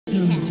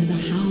Come to the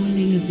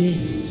howling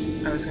abyss.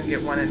 I was gonna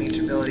get one in each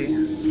ability.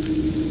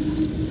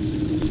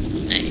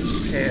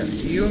 Nice. Okay,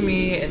 you,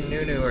 me, and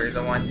Nunu are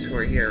the ones who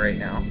are here right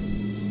now.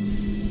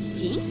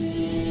 Jinx?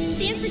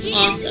 Stands for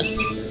genius. Awesome.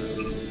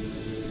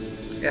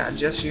 Yeah,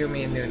 just you,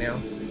 me, and Nunu.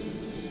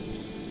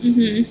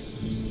 Mm-hmm.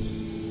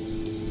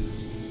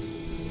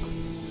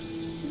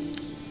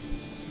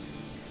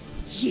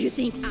 You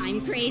think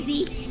I'm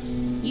crazy?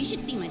 You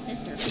should see my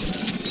sister.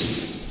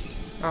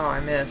 Oh, I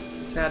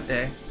missed. Sad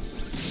day.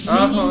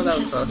 Oh, that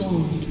was close.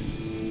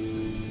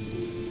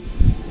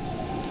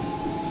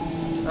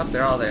 Oh,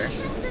 they're all there.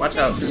 Watch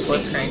out, through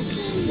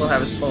Blitzcrank. We'll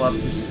have us pull up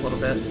in just a little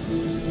bit.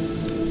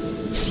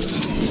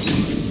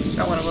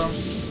 Got one of them.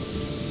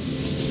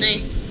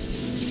 Nice.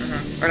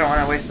 I don't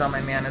want to waste all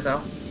my mana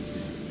though.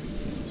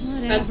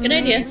 Whatever. That's a good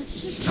idea. I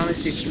only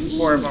see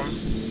 4 of them.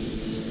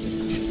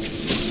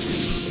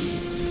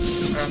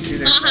 I don't see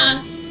their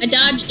Haha, I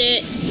dodged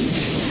it.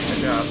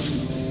 Good job.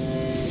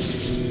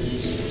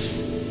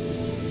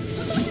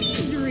 Who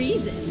needs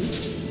reasons?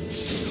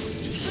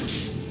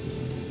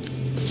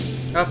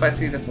 Oh, I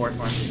see the 4th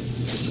one.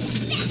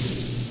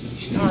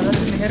 Oh, that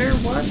didn't hit her?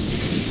 What?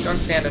 Don't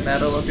stand in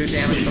that, it'll do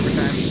damage over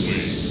time.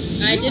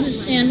 I didn't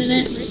stand in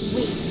it.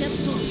 Waste of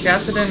bullet.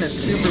 Kassadin is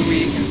super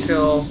weak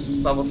until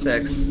level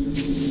 6.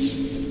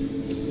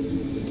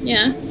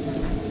 Yeah.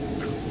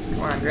 Come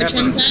on, grab Which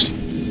one's him. that?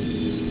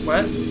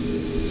 What?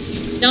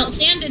 Don't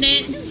stand in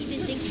it.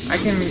 I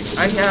don't even think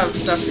I have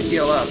stuff to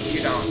heal up,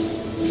 you don't.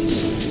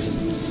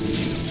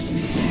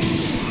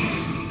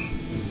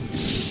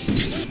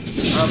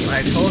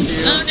 I told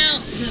you. Oh no.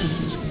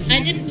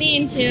 I didn't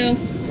mean to.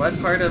 What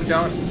part of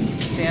don't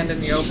stand in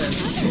the open?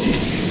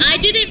 I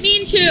didn't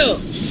mean to.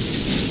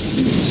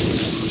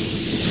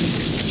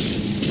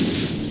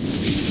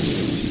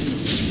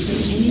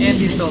 And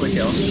he stole the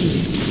kill.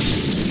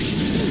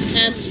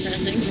 That's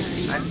depressing.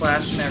 I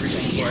flashed and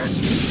everything for it.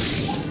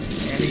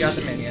 And he got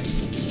the minion.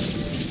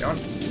 Don't.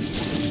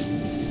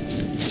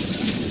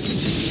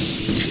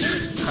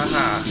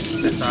 Haha,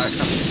 I saw it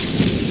coming.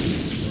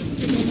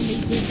 accidentally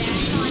did that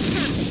on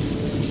purpose.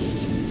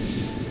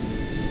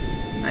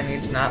 I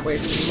need to not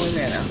waste any more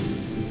mana.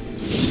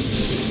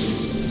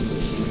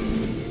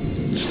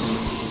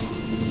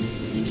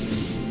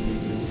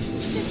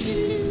 Such a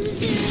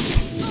loser.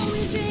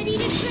 Always ready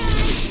to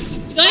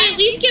try. Do I at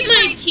least get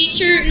my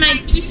t-shirt and my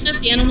 2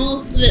 stuffed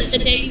animals the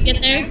day you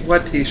get there?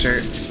 What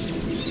t-shirt?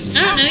 I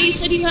don't know, you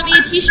said you got me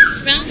a t-shirt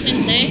for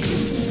Valentine's Day.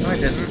 No, I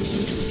didn't.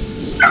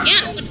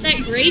 Yeah, what's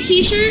that gray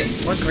t-shirt?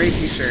 What gray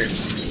t-shirt?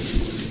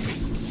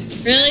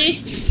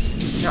 Really?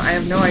 No, I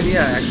have no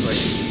idea, actually.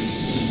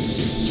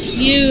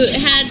 You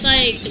had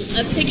like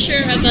a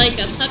picture of like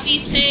a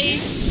puppy's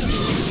face.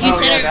 You Oh,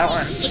 said yeah, it- that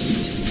one.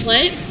 What?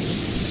 I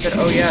said,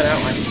 oh yeah, that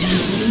one. I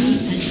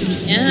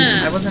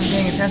Yeah. wasn't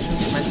paying attention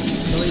to my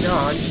silly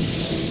dog.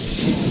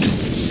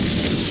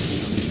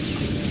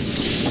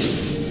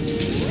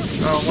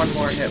 Oh, one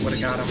more hit would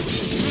have got him. As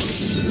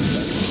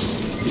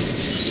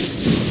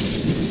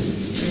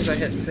soon as I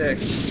hit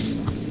 6.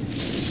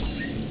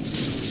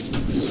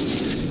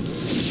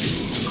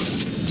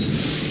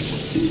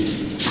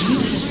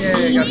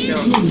 Yay, I got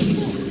killed.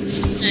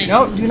 Nice.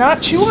 No, do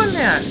not chew on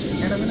that!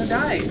 And I'm gonna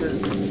die,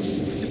 because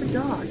stupid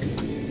dog.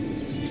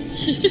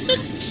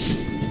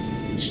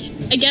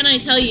 Again, I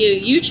tell you,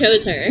 you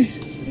chose her.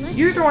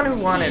 You're the one who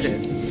wanted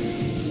it.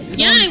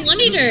 Yeah, I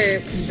wanted her,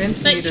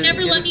 Convinced but me to you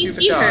never get let a me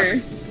stupid see dog. her.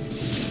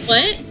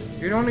 What?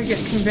 You're the one who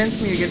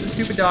convinced me to get the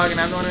stupid dog, and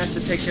I'm the one who has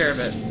to take care of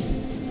it.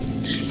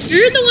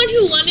 You're the one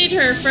who wanted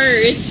her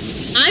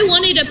first. I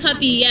wanted a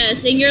puppy,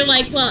 yes, and you're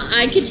like, well,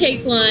 I could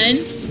take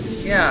one.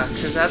 Yeah,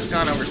 because that's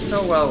gone over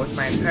so well with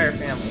my entire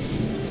family.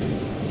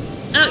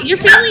 Oh, your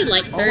family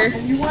liked her. Oh,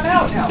 you want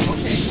out now.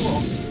 Okay,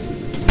 cool.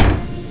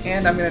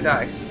 And I'm gonna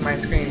die, because my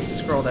screen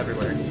scrolled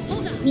everywhere.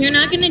 Hold on. You're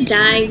not gonna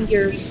die,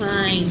 you're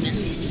fine.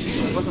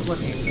 I wasn't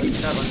looking, so I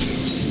got lucky.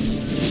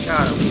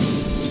 Got him.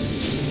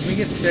 Let me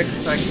get 6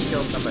 so I can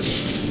kill somebody.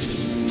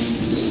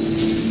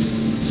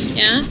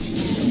 Yeah?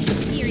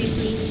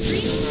 Seriously,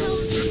 streaming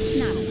helps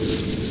not enough.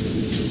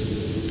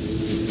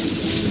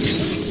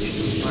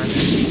 Come on.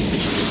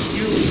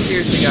 You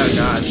seriously gotta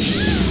dodge.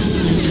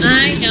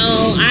 I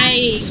know,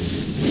 I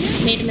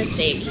made a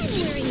mistake. I'm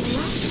wearing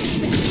lots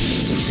of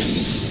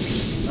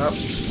Oh.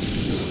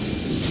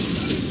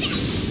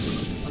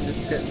 I'm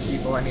just hitting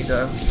people. I need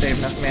to save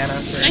enough mana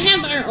for... I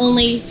have our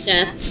only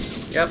death.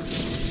 Yep.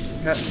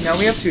 No,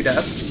 we have 2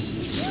 deaths.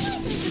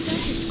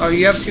 Oh,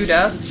 you have 2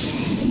 deaths?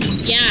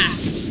 Yeah.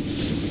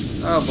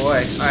 Oh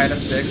boy. Alright, I'm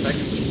 6. I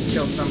can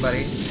kill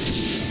somebody.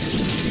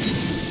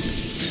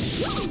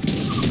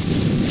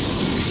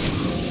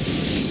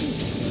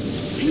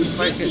 This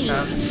might get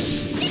tough.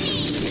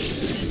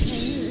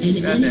 An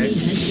Bad enemy day.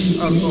 has been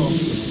Oh, slain. cool.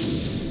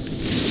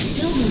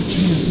 Double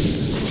kill.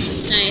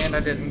 Nice. And I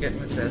didn't get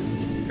an assist.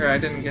 Or I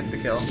didn't get the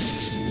kill.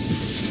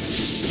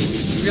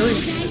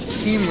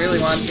 This team really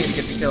wants me to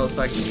get the kill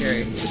so I can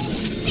carry.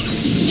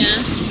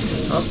 Yeah.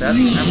 Oh,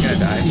 I'm gonna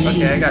die.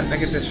 Okay, I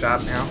get this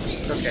shot now.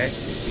 It's okay.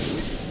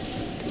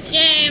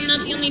 Yay, I'm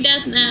not the only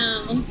death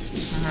now.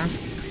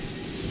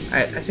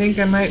 Alright, I think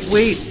I might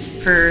wait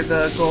for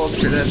the gold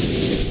for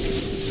this.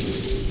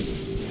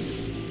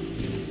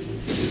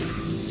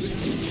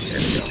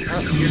 Oh,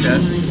 you're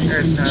dead.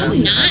 Or,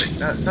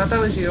 not. thought that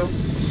was you.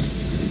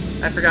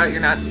 I forgot you're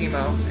not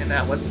Teemo, and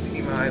that wasn't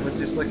Teemo. I was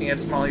just looking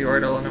at small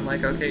Yordle, and I'm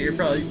like, okay, you're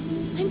probably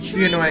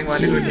the annoying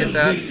one who would get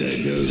that.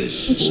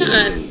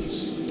 Shut.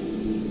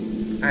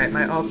 Alright,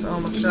 my ult's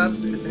almost up.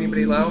 Is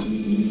anybody low?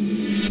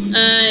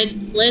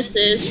 Blitz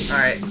is.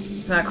 Alright,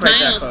 it's not quite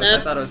that close. I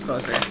thought it was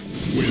closer.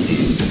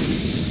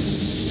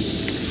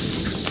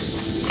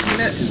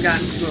 Peanut has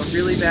gotten into a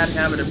really bad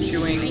habit of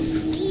chewing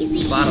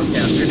bottle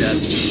caps. You're dead.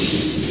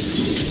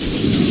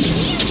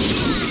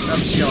 Oh,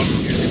 she also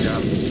did a good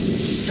job.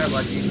 Got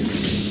lucky.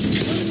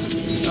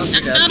 Oh,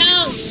 you're dead. Oh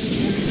no!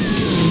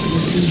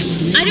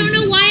 I don't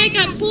know why I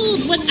got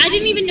pulled. What? I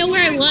didn't even know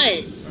where I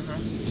was.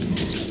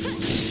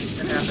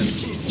 It happened.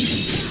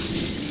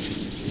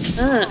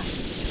 Ugh.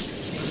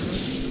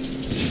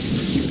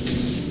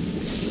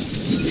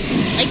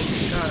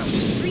 Got him.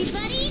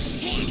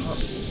 Oh.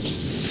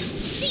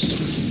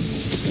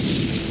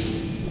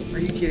 Are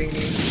you kidding me?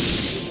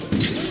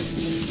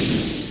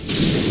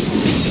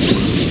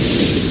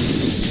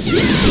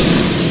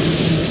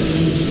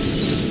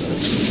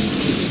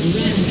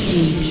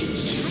 Rampage.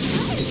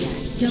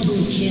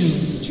 Double kill.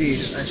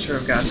 Jeez, I should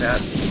have got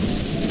that.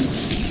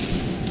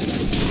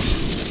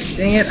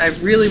 Dang it, I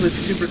really was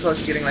super close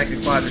to getting like a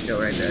quadra kill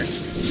right there.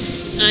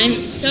 I'm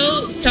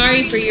so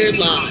sorry for your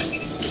loss.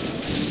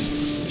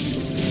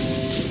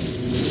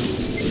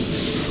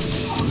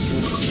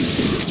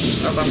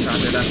 Oh, I'm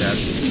conjured, I'm dead.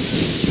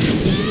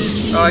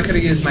 Oh, I could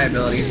have used my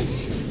ability.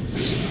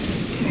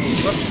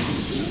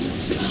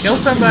 Whoops. Kill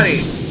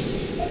somebody!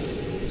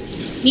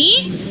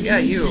 Me? Yeah,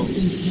 you. Has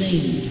been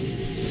slain.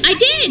 I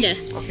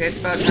did! Okay, it's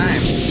about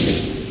time.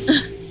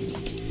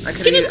 I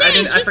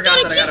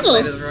forgot that I got to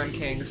play to the Ruined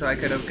King, so I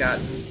could have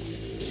gotten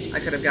a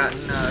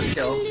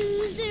kill.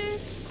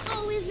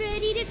 Always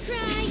ready to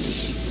cry.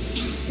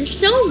 You're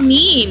so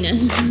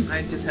mean.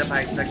 I just have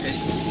high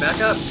expectations. Back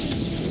up.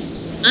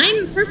 I'm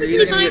You're perfectly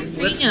either gonna fine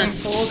get right now.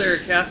 blitzcrank pulled or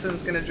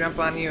Cassin's gonna jump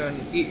on you and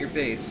eat your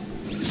face.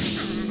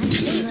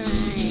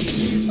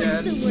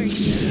 Dead. An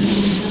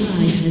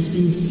ally has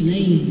been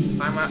slain.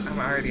 I'm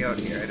already out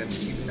here. I didn't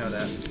even know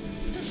that.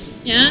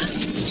 Yeah?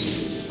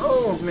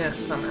 Oh,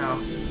 missed somehow.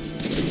 Oh,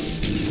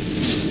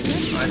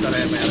 I thought I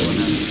had my other one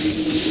on.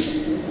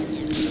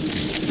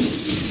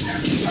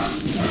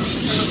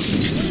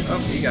 Oh,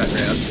 he got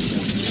grabbed.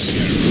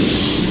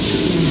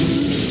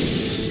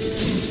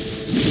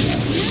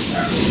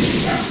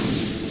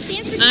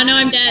 Oh no,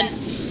 I'm dead.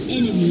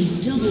 Enemy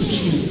double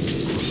kill.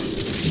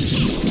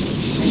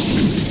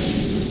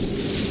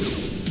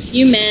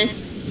 You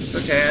missed. It's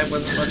okay, I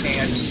wasn't looking.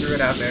 I just threw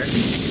it out there.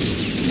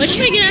 What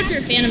should I get after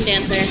a Phantom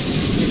Dancer?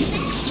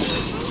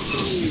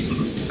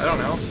 I don't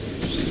know.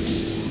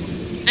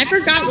 I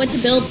forgot what to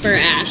build for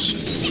Ash.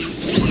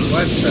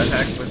 What the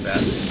heck was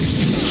that?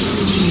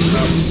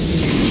 Oh.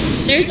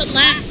 There's a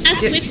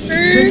last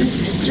whisper.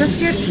 Just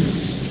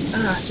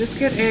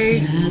get a...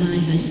 An ally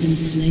has been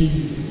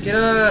slain. Get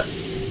a...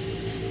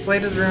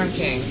 Blade of the Ruined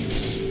King.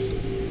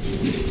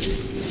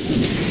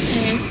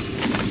 Okay.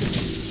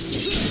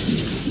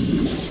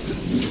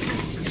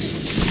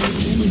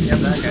 Yep,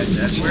 that guy's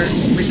dead.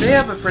 They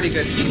have a pretty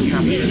good team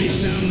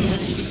composition.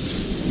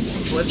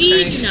 We do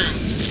Blitzcrank, not.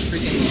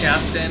 freaking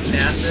Castin,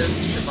 Nasus,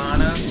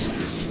 Shyvana,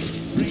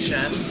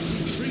 Shen.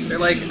 They're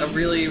like a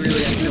really,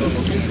 really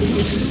unkillable team.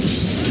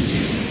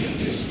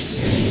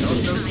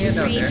 Don't stand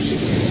out there.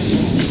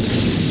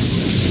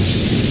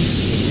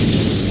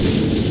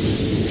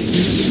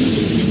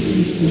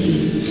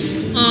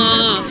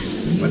 Aww.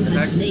 What the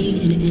heck? Slain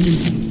an enemy.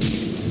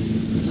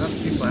 Oh,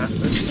 keep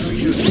laughing. Oh,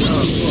 you.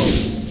 Oh, cool.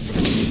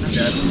 I'm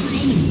dead.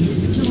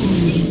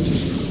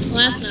 Well,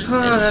 that's not Oh,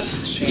 good. that's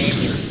a shame.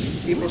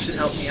 People should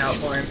help me out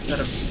more instead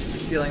of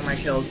stealing my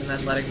kills and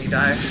then letting me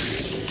die.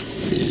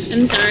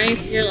 I'm sorry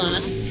for your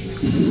loss.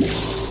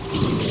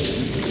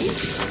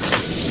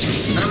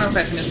 I don't know if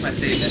I finished my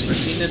statement, but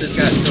Peanut has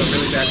gotten into a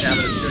really bad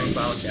habit of chewing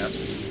bottle caps.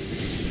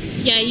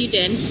 Yeah, you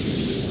did.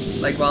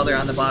 Like while they're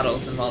on the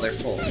bottles and while they're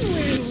full.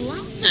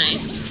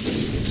 Nice.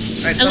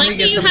 Alright, I somebody like that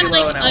get you somebody have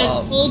low like and a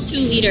I'll... whole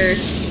 2-liter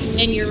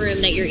in your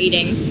room that you're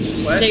eating.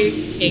 What? That you're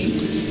eating.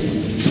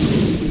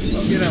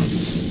 Oh, get him.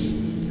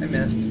 I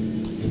missed.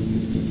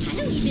 I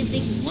don't even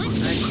think one.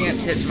 I can't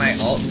hit my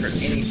ult for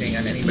anything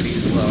on anybody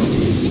who's low.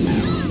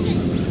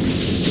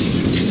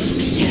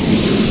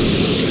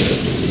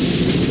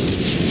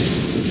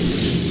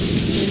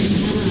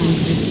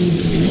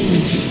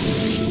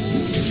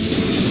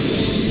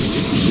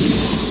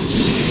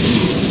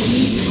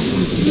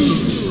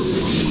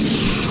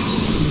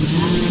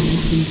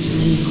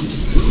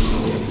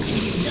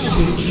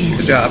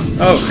 Good job.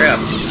 Oh, crap.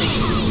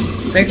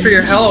 Thanks for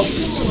your help.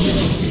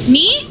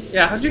 Me?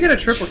 Yeah, how'd you get a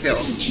triple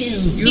kill?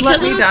 You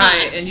Because let me I'm a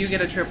die boss. and you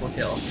get a triple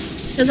kill.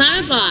 Because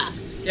I'm a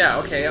boss. Yeah,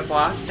 okay, a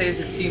boss saves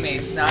his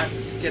teammates, not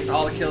gets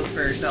all the kills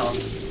for herself.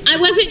 I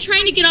wasn't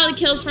trying to get all the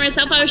kills for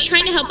myself. I was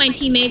trying to help my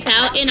teammates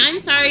out, and I'm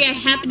sorry I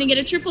happened to get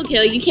a triple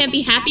kill. You can't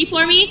be happy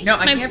for me? No,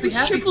 I My can't be first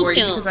happy triple for you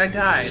kill. because I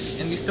died,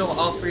 and you stole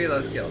all 3 of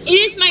those kills. It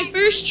is my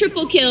first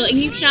triple kill, and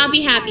you cannot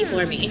be happy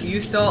for me.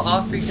 You stole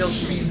all 3 kills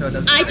from me, so it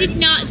doesn't I matter. did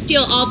not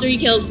steal all 3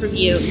 kills from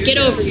you. You Get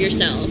did. over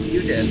yourself. You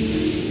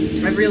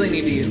did. I really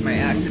need to use my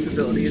active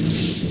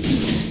abilities.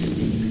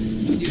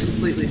 You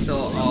completely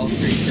stole all 3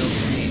 kills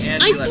from me,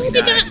 and I you let still me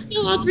did die. not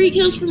steal all 3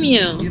 kills from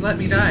you. You let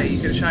me die. You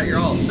could have shot your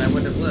ult, and I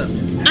wouldn't have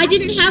lived. I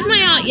didn't have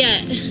my ult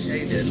yet. Yeah,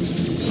 you did.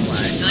 Don't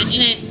lie. No, I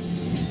didn't.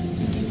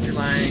 You're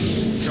lying.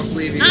 Don't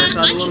believe you. I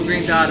saw the little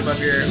green dot above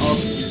your ult.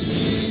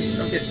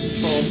 Don't get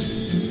pulled.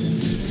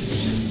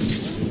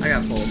 I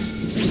got pulled.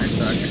 I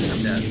suck.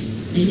 I'm dead.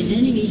 An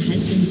enemy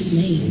has been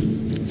slain.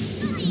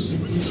 An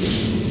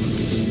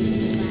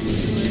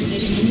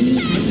enemy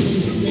has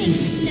been slain.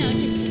 No,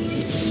 just I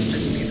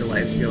just need the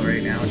life steal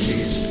right now.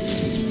 Jeez.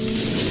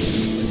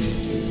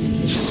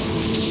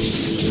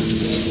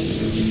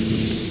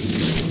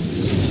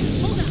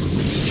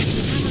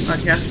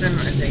 Captain,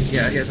 I think,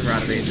 yeah, he has a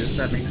Rod of Ages.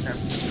 That makes sense.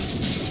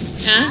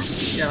 Yeah?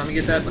 Yeah, let me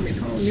get that. Let me.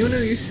 Oh, Nunu,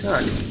 you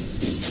suck. I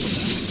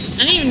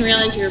didn't even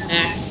realize you were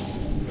back.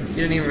 You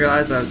didn't even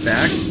realize I was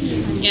back?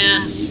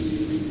 Yeah.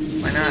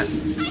 Why not?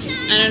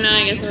 I don't know,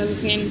 I guess I wasn't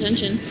paying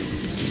attention.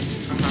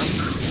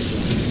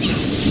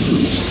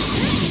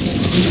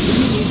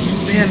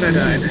 And I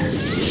died.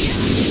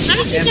 How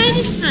did you die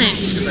this time?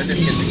 Because I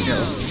didn't get the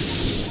kill.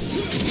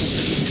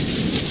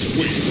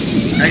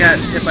 I got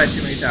hit by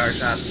too many tower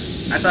shots.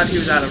 I thought he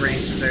was out of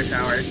range of their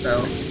tower,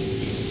 so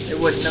it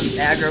wouldn't have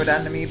aggroed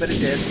onto me, but it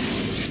did.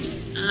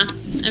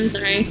 I'm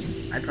sorry.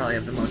 I probably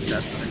have the most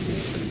deaths on the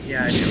team.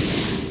 Yeah, I do.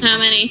 How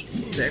many?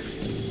 6.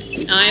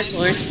 Oh, I have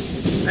 4. I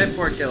have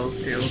 4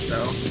 kills too,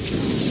 so. You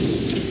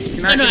So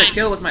cannot do get I. a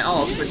kill with my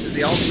ult, which is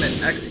the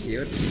ultimate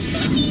execute.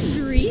 needs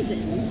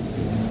reasons.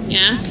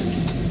 Yeah?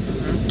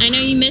 I know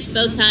you missed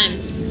both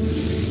times.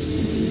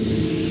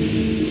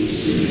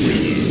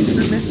 I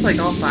missed like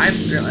all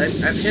 5.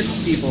 I've hit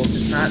people,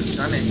 just not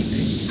done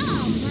anything.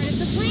 Oh, part of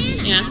the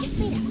plan. Yeah. Just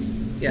made out.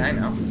 Yeah, I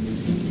know. We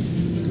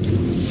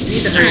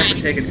need to hurry up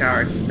and take a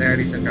tower since I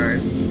already took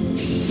ours.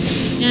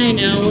 Yeah, I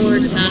know, we're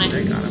working on I it.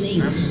 got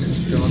him. I'm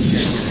still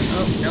okay.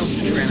 Oh, nope,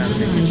 he ran out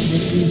of Ally things.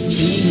 has been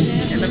slain.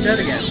 And I'm dead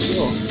again.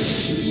 Cool. An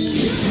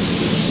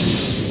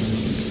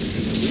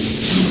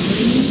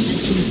enemy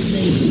has been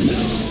slain.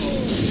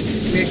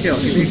 Give me a kill,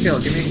 give me a kill,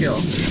 give me a kill.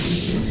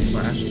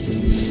 Flash.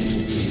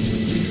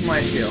 Some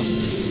life steal. I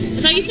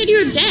thought you said you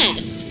were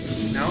dead.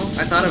 No,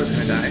 I thought I was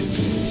gonna die. I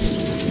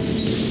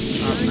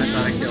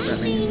thought I killed that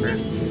thing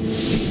first.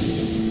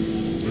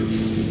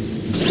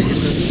 I get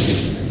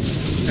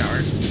this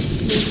tower.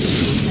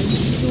 Has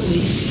destroyed a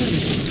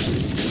turret.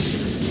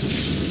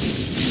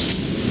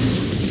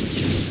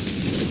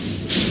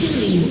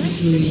 Killing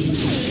spree.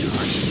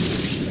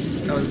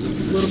 That was a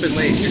little bit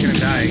late. You're gonna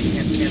die. You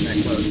can't stand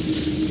that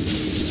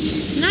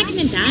close. I'm not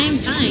gonna die, I'm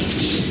fine.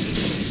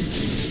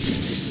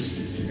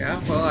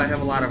 Yeah, well, I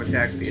have a lot of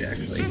attack speed,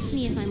 actually. Ask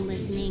me if I'm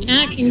listening.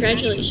 Yeah,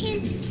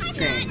 congratulations.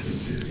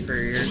 Thanks for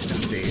your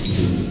sympathy.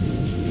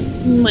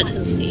 What's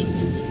something?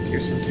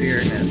 Your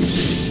sincereness.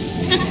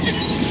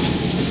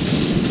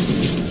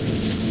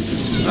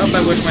 Oh, I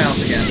whipped my ult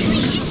again.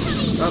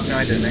 Oh, no,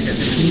 I didn't. I hit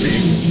him in the face.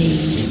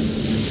 Rampage.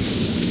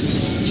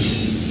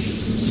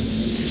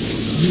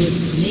 You have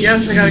slain.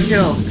 Yes, I got a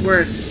kill. It's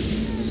worth.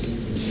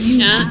 You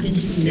Yeah. have been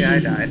slain. Yeah, I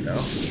died,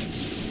 though.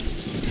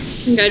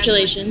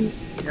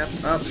 Congratulations. Yep,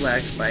 up,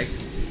 lag spike.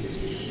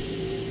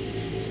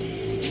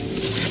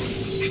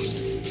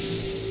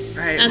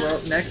 Alright, That's- well,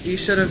 next, you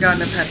should have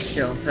gotten a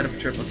pentakill instead of a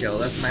triple kill.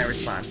 That's my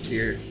response to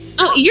your.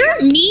 Oh,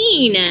 you're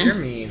mean. You're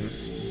mean.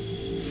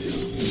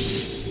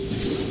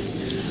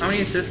 How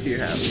many assists do you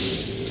have?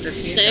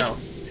 15? 6. No,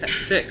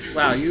 6.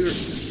 Wow, you.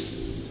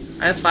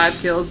 I have 5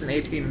 kills and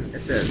 18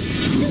 assists.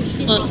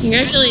 Well,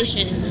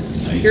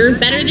 congratulations. You're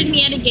better than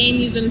me at a game.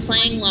 You've been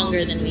playing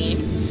longer than me.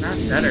 Not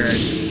better, I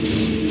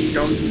just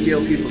don't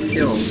steal people's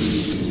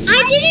kills.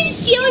 I didn't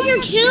steal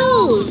your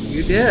kills.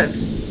 You did.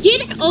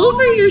 Get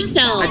over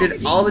yourself. I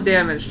did all the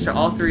damage to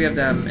all 3 of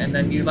them, and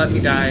then you let me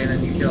die, and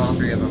then you kill all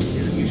 3 of them.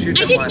 You shoot I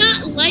them did once.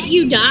 not let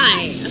you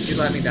die. You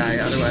let me die,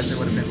 otherwise I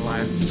would have been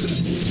alive.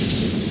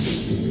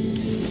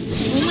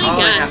 Oh my All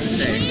I god. have to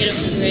say. Get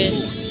over it.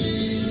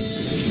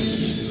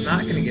 I'm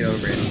not gonna get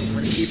over it. I'm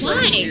gonna keep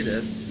letting Why? you do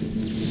this. I'm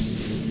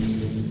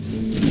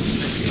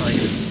telling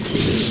you this.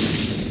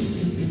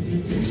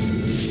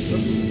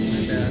 Whoops, my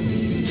bad.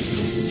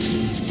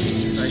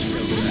 I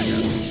killed the back up.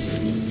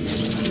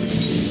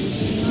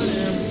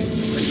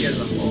 But he has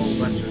a whole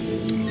bunch of.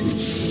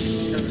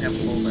 He doesn't have a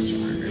whole bunch of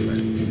armor, but.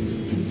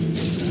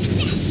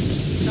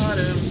 Got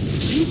him.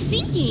 I'm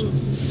thinking.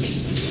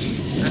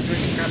 Not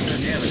doing crap ton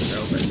of damage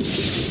though, but.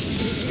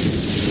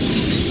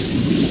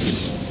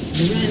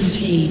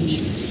 Rampage.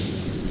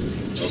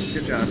 Oh,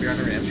 good job, you're on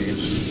a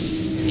rampage.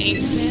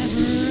 Thanks.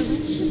 Whatever.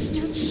 Let's just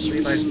start Let me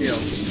shooting. life steal.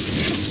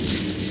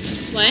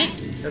 What?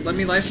 Said let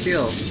me life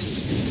steal.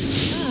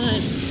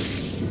 God.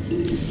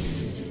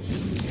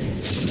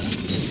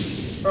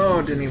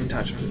 Oh, didn't even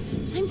touch him.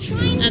 I'm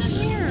trying to That's-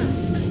 care.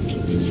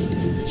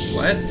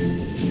 What?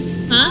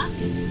 Huh?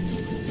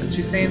 What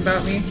you saying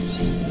about me? I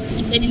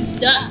said you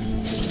suck.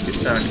 You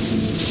suck.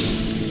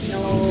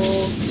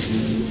 No.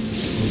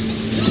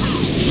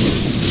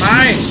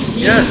 Fine!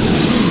 Yes!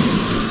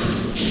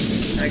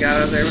 I got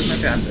out of there with my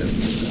passive.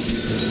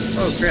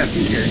 Oh crap,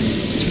 he's here.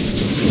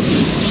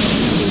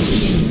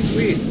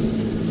 Sweet.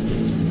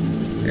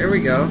 There we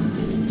go.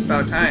 It's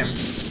about time.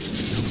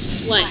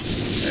 What?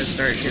 Let's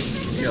start getting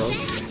some kills.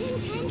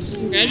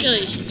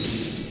 Congratulations.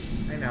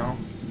 I know.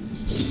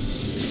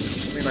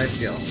 Let me life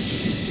steal.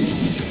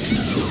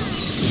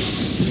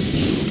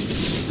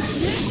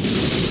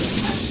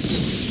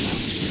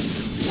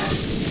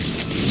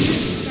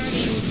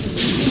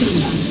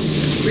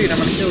 Sweet, I'm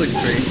on a killing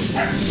spree.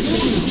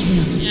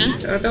 Yeah?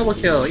 Got a double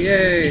kill,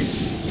 yay!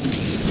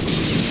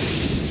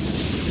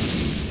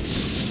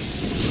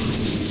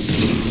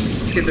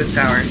 Let's get this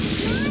tower.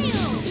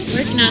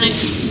 Working on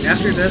it.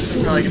 After this,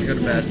 I'm probably gonna go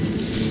to bed.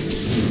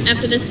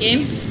 After this game?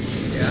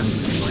 Yeah,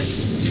 definitely.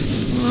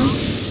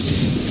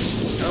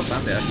 Oh,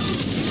 I'm dead.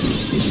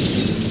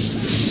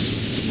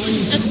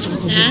 That's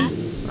not bad.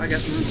 I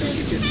guess I'm just gonna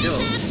keep getting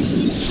killed.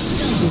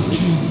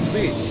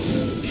 Sweet.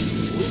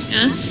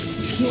 Yeah?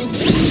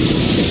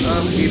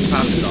 Oh, he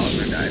popped his all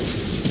or died.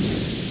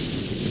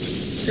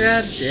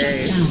 Bad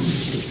day.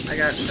 I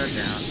got shut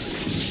down.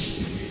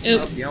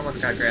 Oops. Oh, you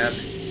almost got grabbed.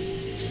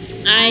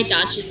 I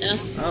dodged it though.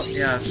 Oh,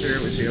 yeah, sure,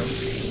 it was you.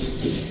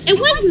 It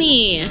was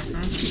me!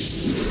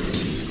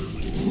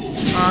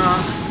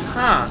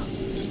 Huh.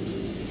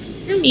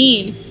 You're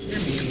mean. You're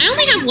mean. I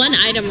only have one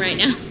item right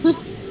now.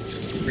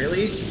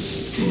 Really?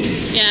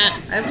 Yeah.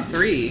 I have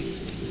 3.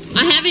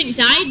 I haven't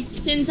died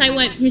since I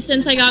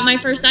got my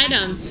first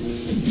item.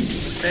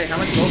 Hey, how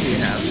much gold do you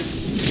have?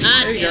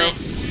 Ah, There you damn go. it.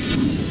 An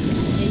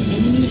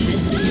enemy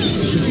has been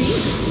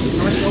slain.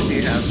 How much gold do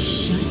you have?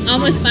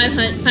 Almost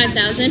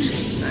 5,000.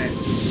 Nice.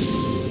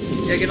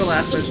 Yeah, get a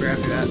last whisper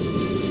after that.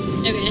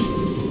 Okay.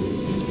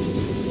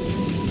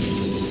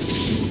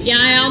 Yeah,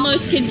 I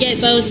almost could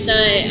get both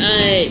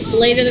the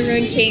Blade of the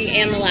Ruined King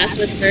and the Last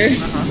Whisper.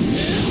 Uh-huh.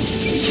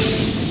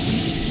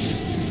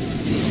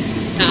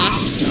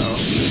 Gosh. Oh.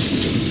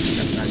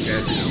 That's not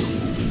good.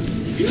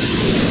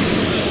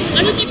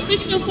 Why did they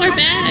push so far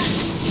back?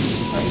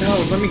 Oh no,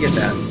 let me get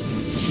that.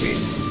 Sweet.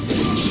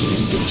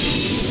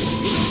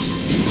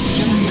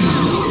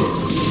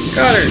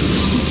 Got her!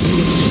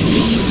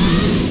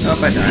 Oh,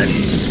 I died.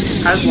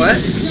 How's what?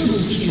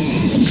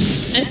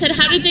 I said,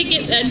 how did they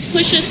get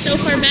push us so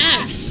far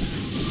back?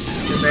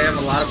 Because they have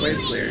a lot of ways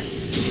clear.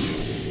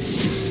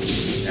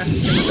 Yeah,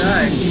 she's gonna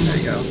die. There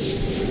you go.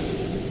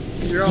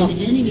 You're all. An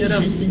enemy Get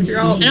him. has been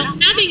You're all. I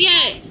don't have it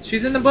yet.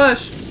 She's in the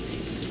bush.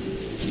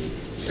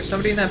 There's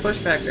somebody in that bush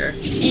back there.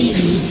 Enemy double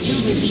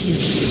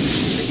kill.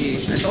 Vicky,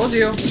 I told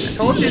you. I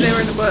told you they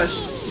were in the bush.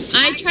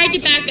 I tried to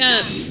back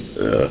up.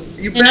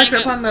 You And backed I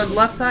up go- on the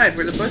left side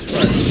where the bush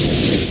was.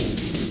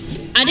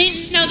 I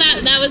didn't know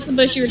that was the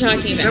bush you were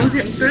talking about. That was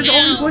it. There's Ow.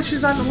 only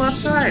bushes on the left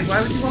side. Why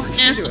would you walk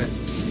into it?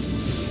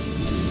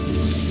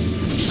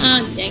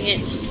 Oh, dang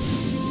it. You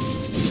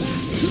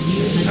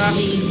have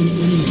slain an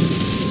enemy.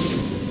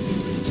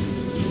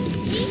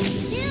 Stay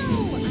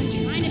still. I'm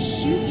trying to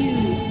shoot you.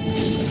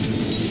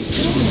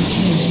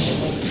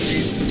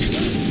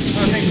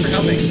 Oh, thanks for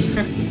helping.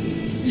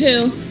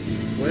 Who?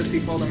 Liz, he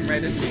pulled him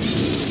right into me.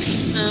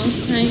 Oh,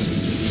 hi.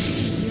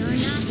 You're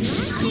not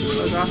That lucky.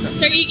 was awesome.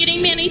 So are you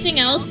getting me anything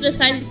else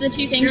besides the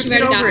 2 things Dude, you've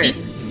get already over got it.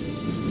 me?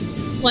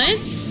 What?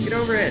 Get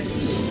over it.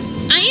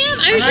 I am.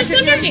 I I'm was not just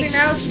getting wondering. anything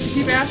else. You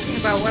keep asking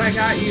about what I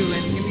got you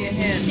and give me a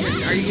hint.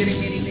 Are you getting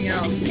me anything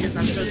else? Because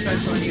I'm so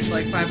special. I need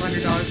like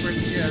 $500 worth of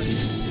gifts.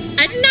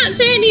 I did not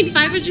say I need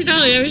 $500.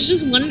 I was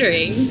just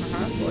wondering.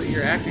 Well,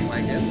 you're acting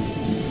like it.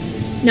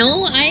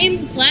 No, I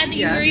am glad that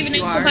you Yes, were even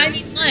you able are. to buy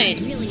me one.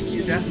 Really need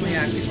You're it. definitely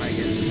acting like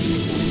it.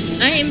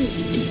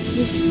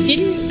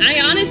 I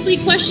honestly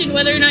questioned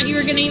whether or not you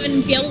were gonna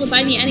even be able to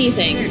buy me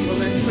anything. Okay, well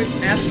then quit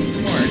asking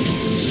for more.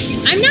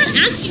 I'm not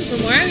asking for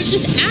more. I was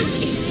just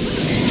asking.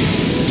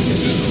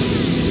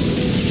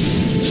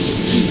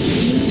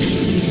 Has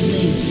been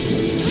slain.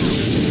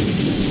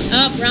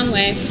 Oh, wrong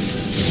way.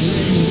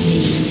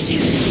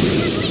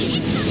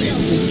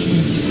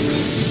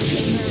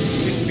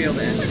 We should be able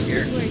to end it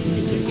here. Worse than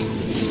you have.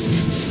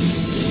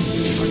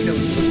 I'll kill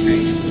this quick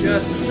tank.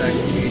 Just a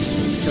second.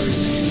 Kill these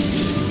things.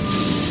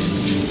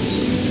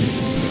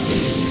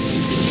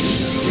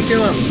 We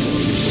kill him.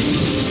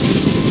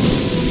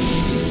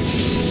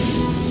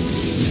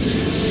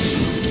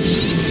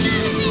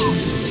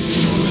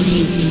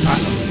 Dominating.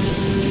 Awesome.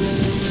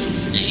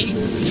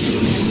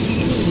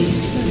 Nice.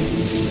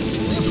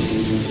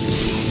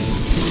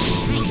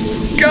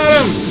 Got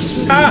him!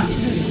 Ha!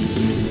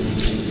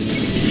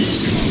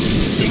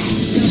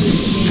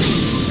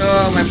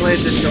 Oh, my blade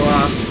didn't go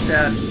off.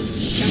 Sad.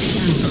 Shut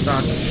That's down.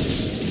 awesome.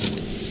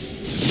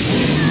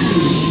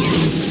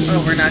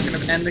 Oh, we're not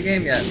gonna end the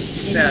game yet.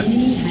 Sad.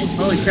 Enemy has been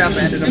Holy crap, I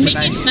slain. ended up We're with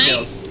making 90 night.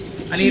 kills.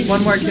 I need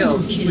one more kill.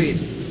 Sweet.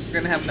 We're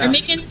gonna have Our enough.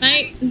 minions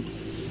might.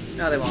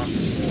 No, they won't.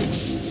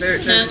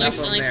 There's No, enough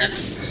of them like there. that.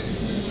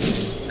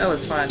 That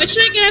was fun. What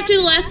should I get after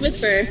the last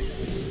whisper?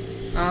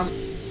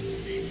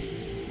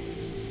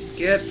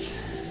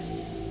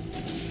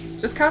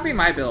 Just copy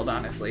my build,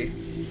 honestly.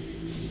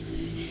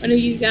 What do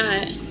you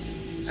got?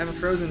 I have a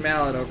frozen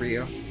mallet over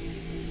you.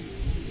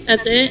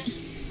 That's it?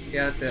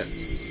 Yeah, that's it.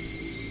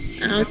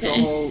 Oh, That's a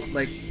okay. whole,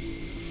 like,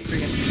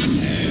 freaking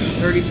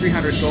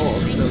 3,300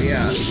 gold, so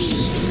yeah.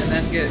 And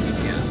then get,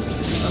 yeah,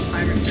 a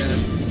pirate dead.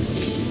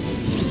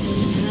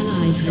 An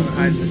ally I'm has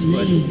gonna hide been this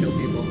blood and slain. kill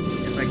people,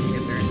 if I can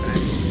get there in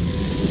time.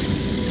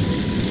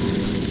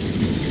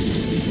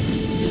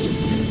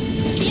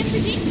 Dance for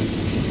Jinx.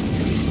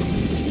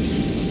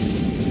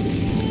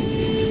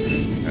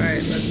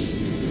 Alright, let's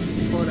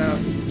pull it out.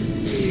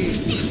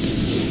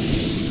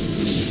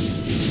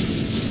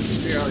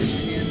 Clear all these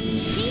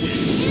minions.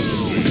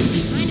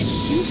 Trying to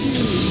shoot you.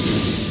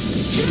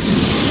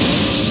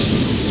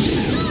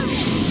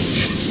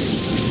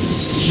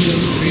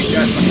 Great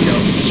shot, my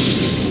kill.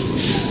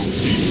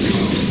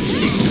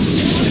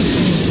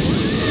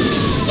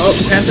 Oh,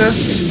 Penta?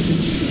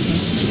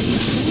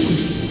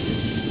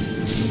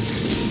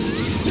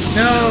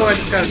 No, I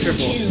just got a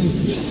triple.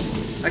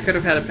 I could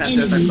have had a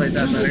Penta if I played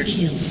that better.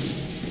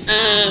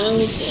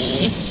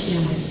 Okay.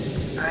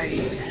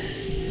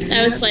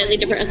 That was slightly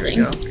depressing.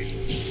 There we go.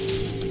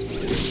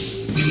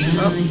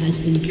 Oh,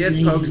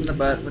 get poked in the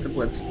butt with a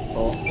blitz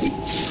pole.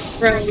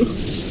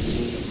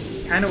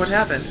 Gross. Kinda what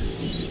happened.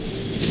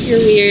 You're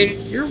weird.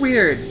 You're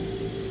weird.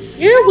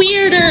 You're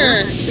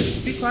weirder.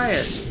 Just be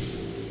quiet.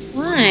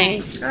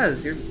 Why?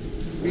 Because you're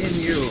being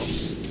you.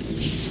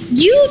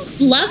 You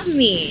love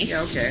me.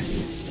 Yeah, okay.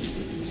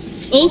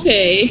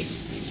 Okay.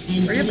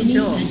 An Hurry up and enemy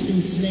kill him. has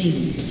been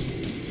slain.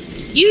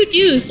 You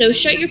do, so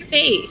shut your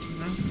face.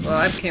 Well,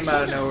 I came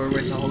out of nowhere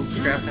with a whole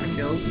crap ton of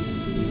kills.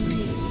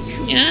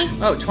 Yeah?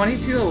 Oh,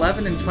 22,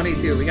 11, and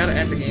 22. We gotta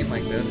end the game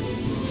like this.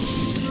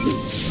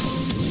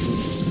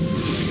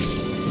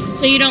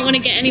 So you don't want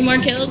to get any more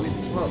kills?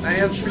 Well, I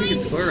have a pretty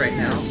good score right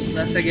now.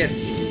 Unless I get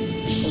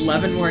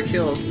 11 more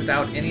kills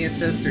without any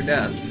assists or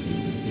deaths.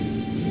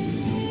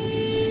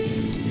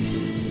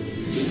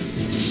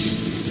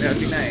 That would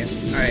be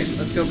nice. Alright,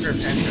 let's go for a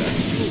Penta.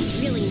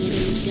 Really need a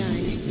new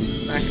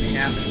gun. Not gonna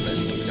happen, but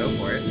let's go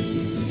for it.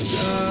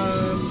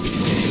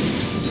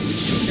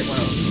 Hit one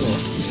of them. Cool.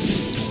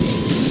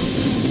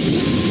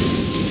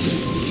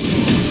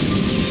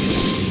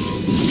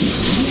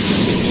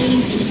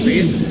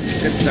 Sweet.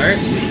 Good start.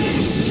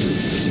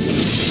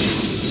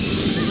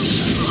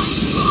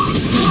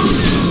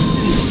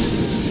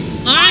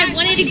 I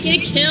wanted to get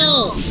a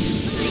kill.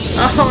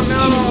 Oh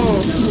no!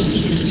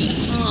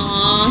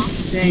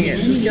 Aww. Dang it.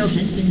 Who Enemy killed?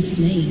 has been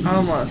slain.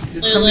 Almost.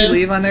 Did Lulu. somebody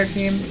leave on their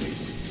team?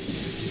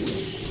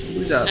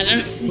 Who's up? I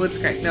don't-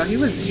 Blitzcrank. No, he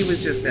was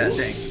just that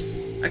thing.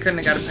 I couldn't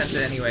have got a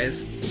Penta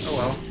anyways. Oh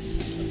well.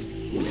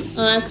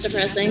 Oh, that's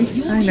depressing.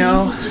 I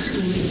know.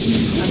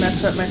 I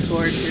messed up my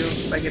score too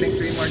by getting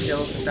 3 more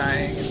kills and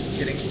dying and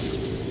getting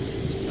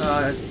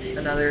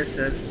another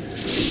assist.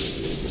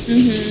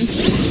 Mm-hmm.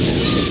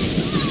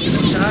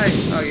 Die.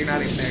 Oh, you're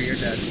not even there. You're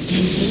dead. An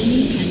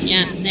enemy has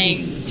Yeah, been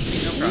slain.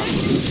 thanks. No problem.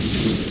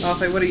 Oh,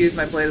 if I would have used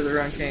my Blade of the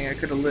Run King, I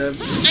could have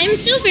lived. I'm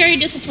still very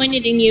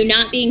disappointed in you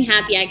not being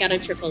happy I got a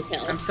triple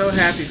kill. I'm so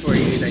happy for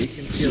you that you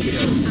can steal the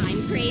kills.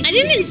 I'm crazy. I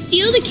didn't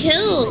steal the You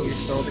kills.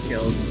 stole the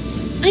kills.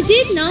 I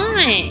did not.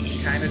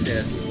 Kinda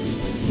did.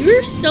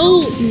 You're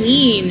so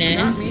mean.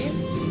 Not me.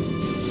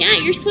 Yeah,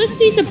 you're supposed to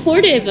be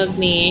supportive of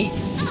me.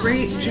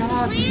 Great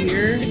job,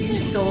 dear. You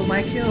stole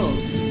my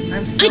kills.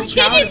 I'm so I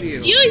proud of didn't you.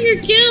 steal your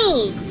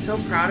kills. I'm so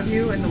proud of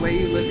you and the way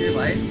you live your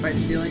life by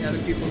stealing other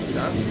people's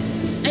stuff.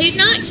 I did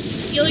not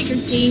steal your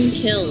dang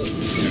kills.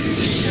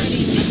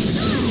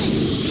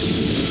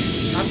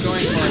 Stop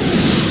going for it.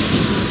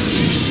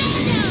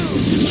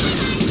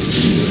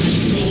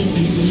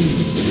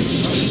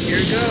 Oh, here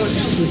it goes.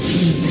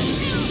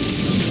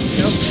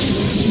 Nope.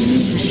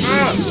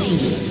 Ah!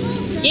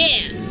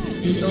 Yeah.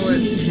 Stole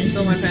it.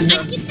 Stole my I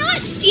Penta. did not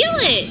steal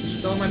it.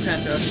 Stole my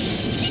Penta.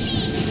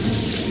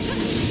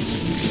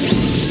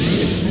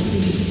 Have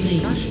been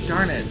slain. Gosh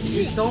darn it.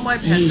 You stole my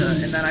Penta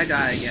and then I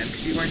die again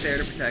because you weren't there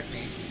to protect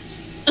me.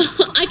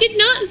 I did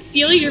not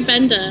steal your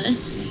Benda.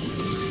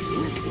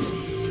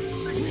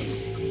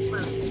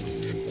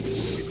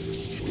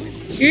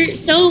 You're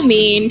so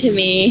mean to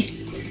me.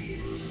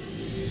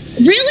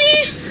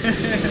 Really?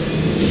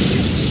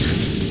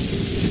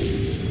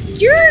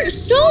 You're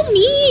so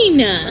mean.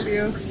 Love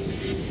you.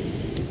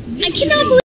 I cannot believe